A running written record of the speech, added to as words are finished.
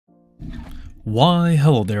Why,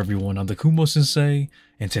 hello there everyone, I'm the Kumo Sensei,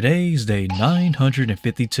 and today is day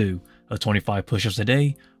 952 of 25 push-ups a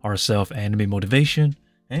day, our self-anime motivation,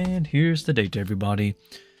 and here's the date everybody.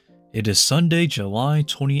 It is Sunday, July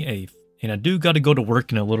 28th, and I do gotta go to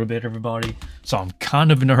work in a little bit everybody, so I'm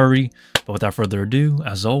kind of in a hurry, but without further ado,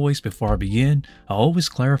 as always, before I begin, I'll always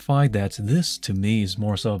clarify that this to me is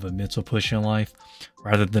more so of a mental push in life,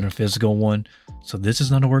 rather than a physical one. So this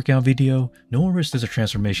is not a workout video, nor is this a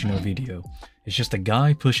transformational video. It's just a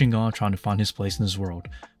guy pushing on, trying to find his place in this world.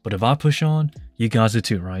 But if I push on, you guys do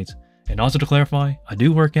too, right? And also to clarify, I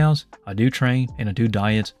do workouts, I do train, and I do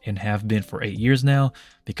diet, and have been for 8 years now,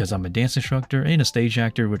 because I'm a dance instructor and a stage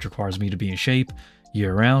actor, which requires me to be in shape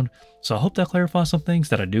year round. So I hope that clarifies some things,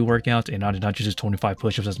 that I do work out, and not just 25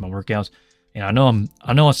 push-ups as my workouts. And I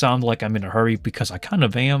know I sound like I'm in a hurry, because I kind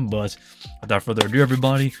of am, but without further ado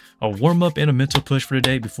everybody, a warm-up and a mental push for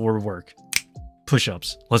today before work.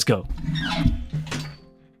 Push-ups, let's go.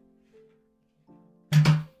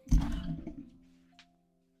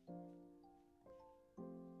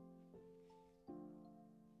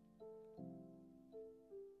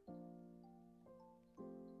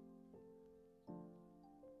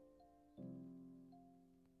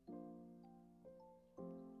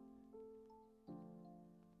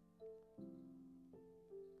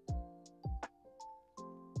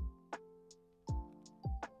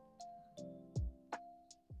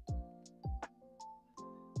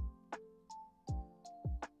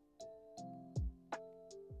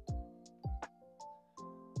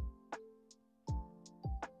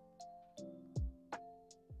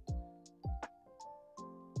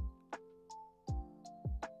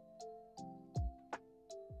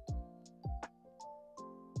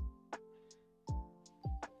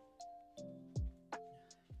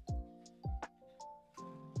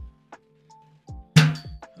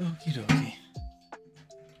 Okie dokie.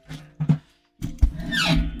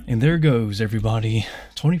 And there goes everybody,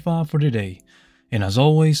 25 for today. And as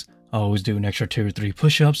always, I always do an extra 2 or 3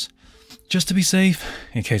 push-ups just to be safe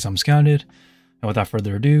in case I'm scouted. And without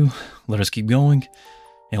further ado, let us keep going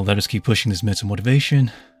and let us keep pushing this mental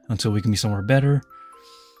motivation until we can be somewhere better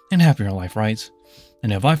and happier in life, right?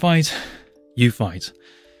 And if I fight, you fight.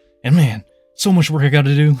 And man, so much work I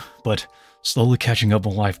gotta do, but slowly catching up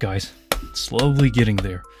on life, guys. Slowly getting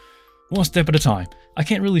there. One step at a time. I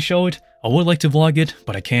can't really show it. I would like to vlog it,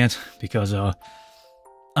 but I can't because I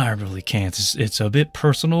really can't. It's a bit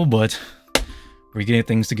personal, but we're getting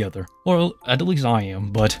things together. Or at least I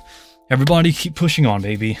am, but everybody keep pushing on,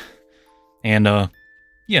 baby. And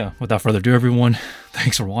yeah, without further ado everyone,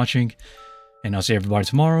 thanks for watching. And I'll see everybody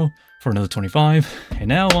tomorrow for another 25. And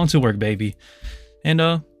now on to work, baby. And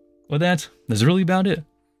with that, that's really about it.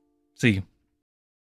 See you.